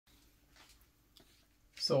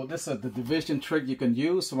So this is the division trick you can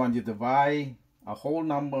use when you divide a whole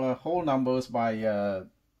numbers by a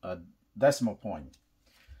decimal point.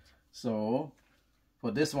 So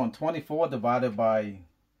for this one, 24 divided by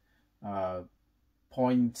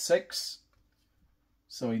 0.6.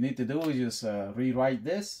 So you need to do is just rewrite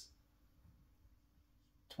this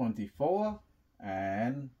 24,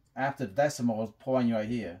 and after the decimal point right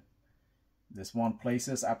here, this one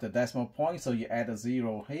places after decimal point, so you add a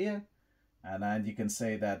 0 here, and then you can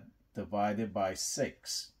say that divided by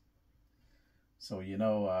 6. So you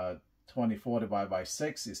know 24 divided by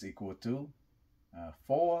 6 is equal to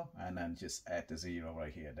 4, and then just add the 0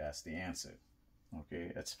 right here. That's the answer.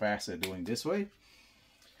 Okay, it's faster doing this way.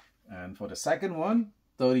 And for the second one,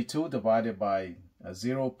 32 divided by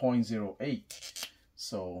 0.08.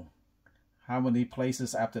 So how many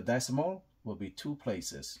places after decimal? Will be 2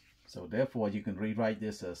 places. So therefore you can rewrite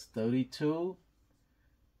this as 32,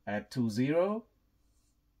 add 2 0,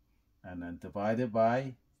 and then divided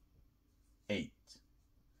by 8.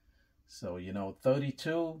 So you know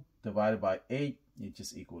 32 divided by 8 is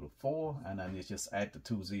just equal to 4, and then you just add the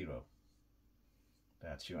 2 0.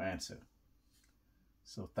 That's your answer.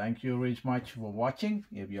 So thank you very much for watching.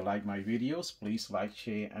 If you like my videos, please like,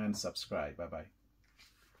 share, and subscribe. Bye-bye.